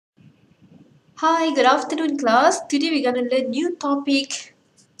Hi, good afternoon class. Today we're gonna learn new topic,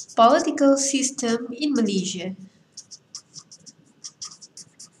 political system in Malaysia.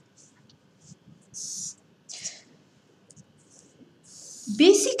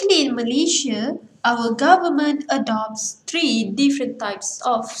 Basically in Malaysia, our government adopts three different types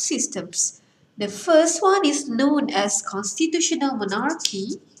of systems. The first one is known as constitutional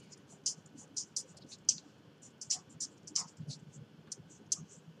monarchy.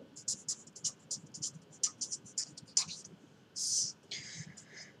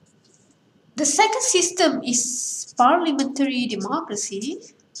 The second system is parliamentary democracy.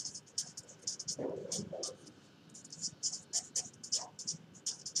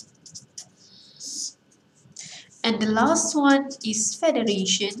 And the last one is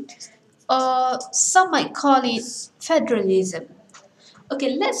federation, or some might call it federalism.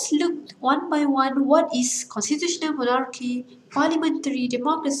 Okay, let's look one by one what is constitutional monarchy, parliamentary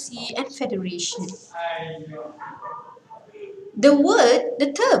democracy, and federation.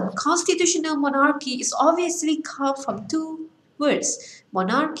 The term constitutional monarchy is obviously come from two words,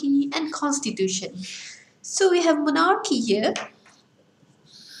 monarchy and constitution. So we have monarchy here.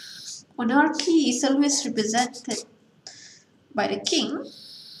 Monarchy is always represented by the king.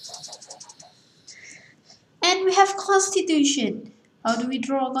 And we have constitution. How do we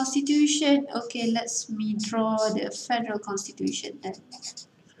draw a constitution? Okay, let's me draw the federal constitution then.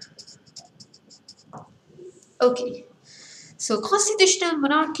 Okay, so constitutional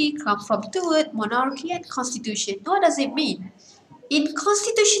monarchy comes from two words, monarchy and constitution. What does it mean? In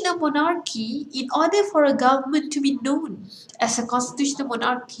constitutional monarchy, in order for a government to be known as a constitutional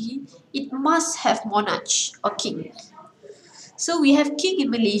monarchy, it must have monarch or king. So we have king in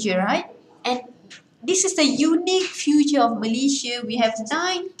Malaysia, right? And this is the unique feature of Malaysia. We have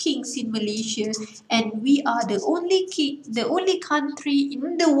 9 kings in Malaysia, and we are the only country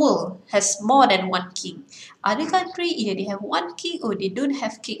in the world has more than one king. Other country either they have one king or they don't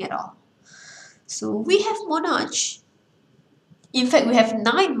have king at all. So we have monarch. In fact, we have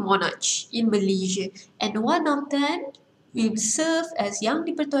 9 monarchs in Malaysia, and one of them will serve as Yang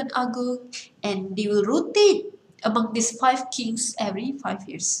di-Pertuan Agong, and they will rotate among these 5 kings every 5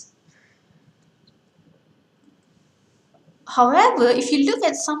 years. However, if you look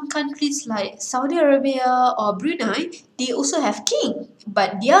at some countries like Saudi Arabia or Brunei, they also have king,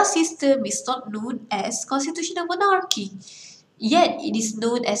 but their system is not known as constitutional monarchy. Yet it is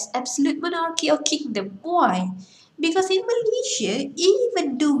known as absolute monarchy or kingdom. Why? Because in Malaysia,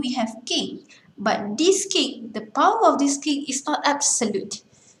 even though we have king, but this king, the power of this king is not absolute.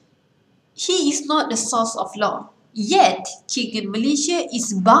 He is not the source of law. Yet, king in Malaysia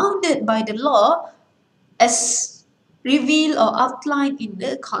is bounded by the law as revealed or outlined in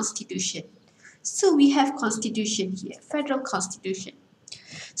the constitution. So we have constitution here, federal constitution.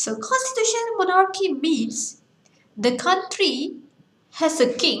 So constitutional monarchy means the country has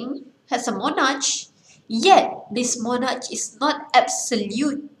a king, has a monarch, yet this monarch is not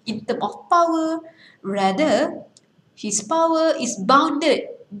absolute in terms of power, rather his power is bounded,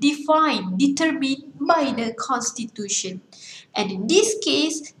 defined, determined by the constitution. And in this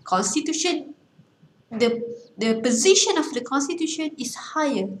case, constitution the position of the constitution is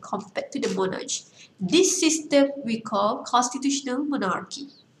higher compared to the monarch. This system we call constitutional monarchy.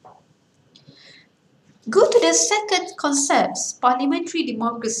 Go to the second concept, parliamentary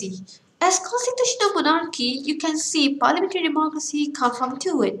democracy. As constitutional monarchy, you can see parliamentary democracy come from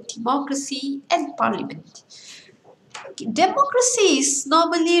two words, democracy and parliament. Democracy is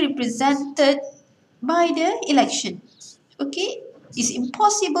normally represented by the election. Okay, it's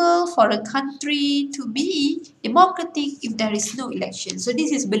impossible for a country to be democratic if there is no election. So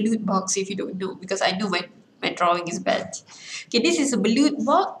this is balloon box if you don't know, because I know my drawing is bad. Okay, this is a balloon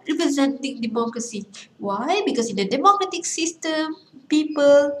box representing democracy. Why? Because in a democratic system,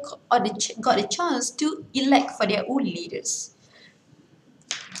 people got a chance to elect for their own leaders.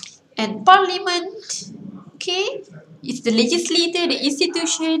 And parliament, okay, it's the legislator, the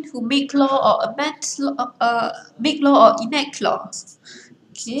institution who make law or make law or enact law.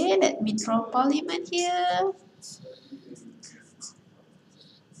 Okay, let me draw parliament here.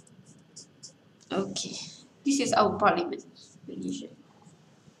 Okay, this is our parliament, Malaysia.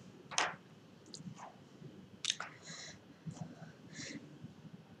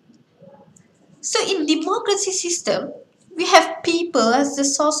 So in democracy system, we have people as the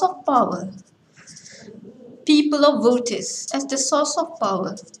source of power. People or voters as the source of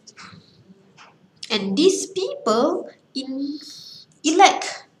power. And these people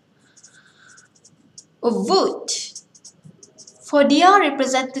elect or vote for their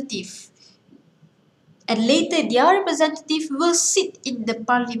representative. And later their representative will sit in the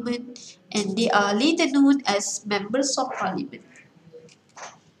parliament and they are later known as members of parliament.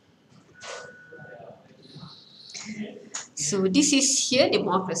 So this is here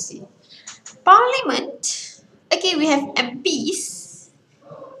democracy. Parliament, okay, we have MPs.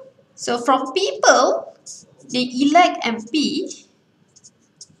 So from people, they elect MP,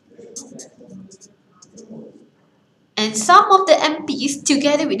 and some of the MPs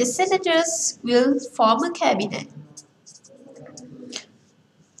together with the senators will form a cabinet.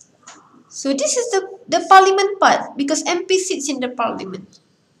 So this is the parliament part because MP sits in the parliament.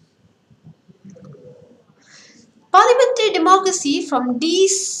 Parliamentary democracy from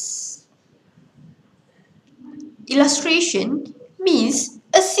this illustration means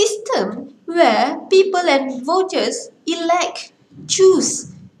a system where people and voters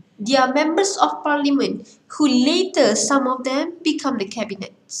choose their members of parliament who later some of them become the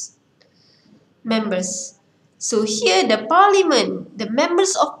cabinets members. So here the parliament, the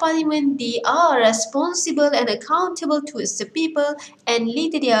members of parliament, they are responsible and accountable towards the people, and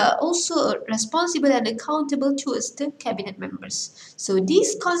later they are also responsible and accountable towards the cabinet members. So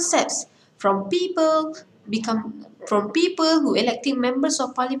these concepts from people who electing members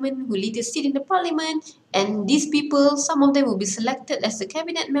of parliament who later sit in the parliament, and these people, some of them will be selected as the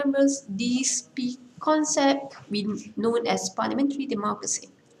cabinet members. These concept be known as parliamentary democracy.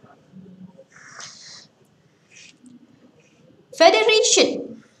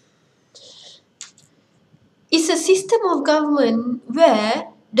 Federation is a system of government where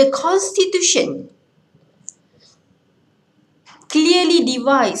the constitution clearly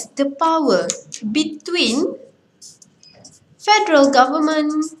divides the power between federal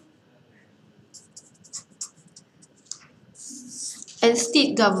government and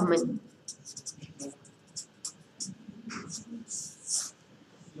state government.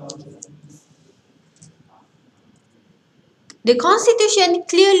 The constitution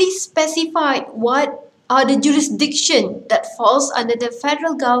clearly specified what are the jurisdiction that falls under the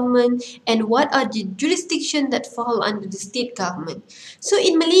federal government and what are the jurisdiction that fall under the state government. So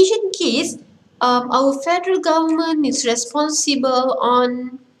in Malaysian case, our federal government is responsible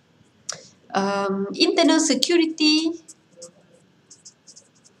on internal security,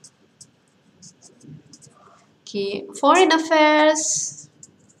 okay, foreign affairs,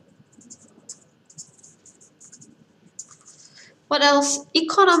 what else?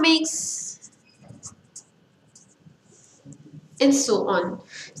 Economics, and so on.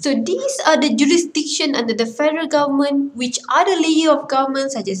 So these are the jurisdiction under the federal government which other layer of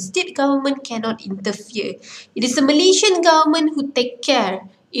government such as state government cannot interfere. It is the Malaysian government who take care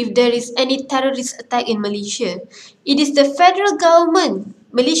if there is any terrorist attack in Malaysia. It is the federal government,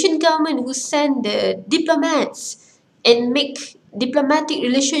 Malaysian government, who send the diplomats and make diplomatic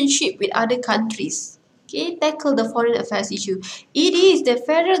relationship with other countries. Okay, tackle the foreign affairs issue. It is the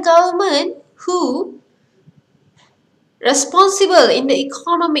federal government who responsible in the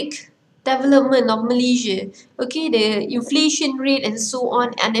economic development of Malaysia. Okay, the inflation rate and so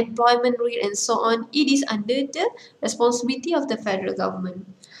on, unemployment rate and so on, it is under the responsibility of the federal government.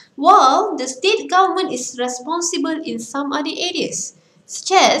 While the state government is responsible in some other areas,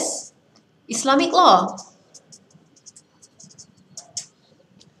 such as Islamic law,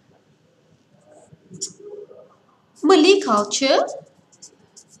 Malay culture,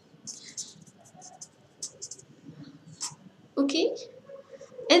 okay,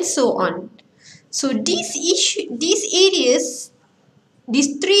 and so on. So these three areas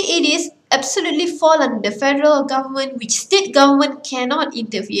absolutely fall under the federal government, which state government cannot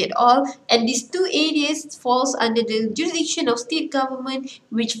interfere at all, and these two areas falls under the jurisdiction of state government,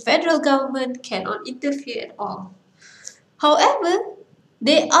 which federal government cannot interfere at all. However,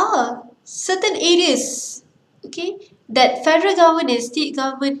 there are certain areas, okay, that federal government and state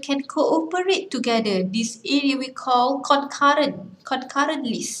government can cooperate together. This area we call concurrent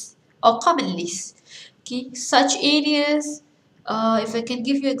list or common list. Okay, such areas, if I can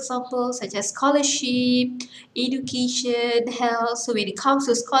give you examples such as scholarship, education, health. So when it comes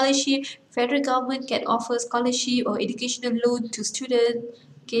to scholarship, federal government can offer scholarship or educational loan to students.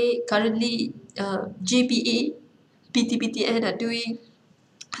 Okay, currently JPA, PTPTN are doing.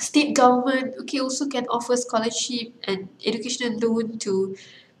 State government, okay, also can offer scholarship and educational loan to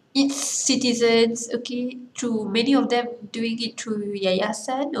its citizens, okay, through many of them doing it through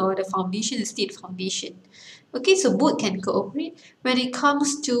yayasan or the foundation, the state foundation. Okay, so both can cooperate. When it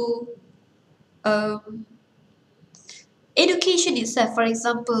comes to um, education itself, for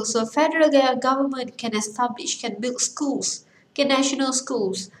example, so federal government can build schools, national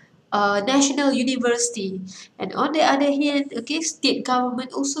schools, national university. And on the other hand, okay, state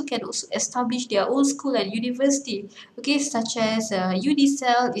government also can also establish their own school and university, okay, such as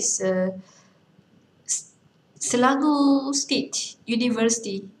UNICEF is Selangor State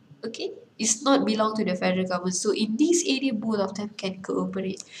University, okay, it's not belong to the federal government. So in this area, both of them can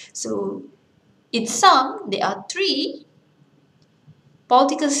cooperate. So in sum, there are three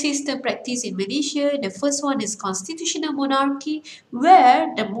political system practiced in Malaysia. The first one is constitutional monarchy,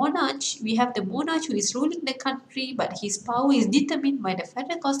 where the monarch, we have the monarch who is ruling the country, but his power is determined by the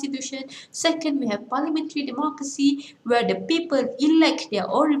federal constitution. Second, we have parliamentary democracy, where the people elect their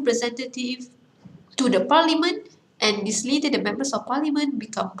own representative to the parliament, and this later the members of parliament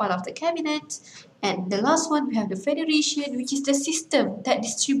become part of the cabinet. And the last one, we have the federation, which is the system that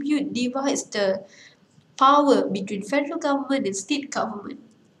divides the power between federal government and state government.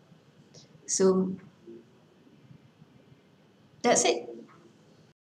 So that's it.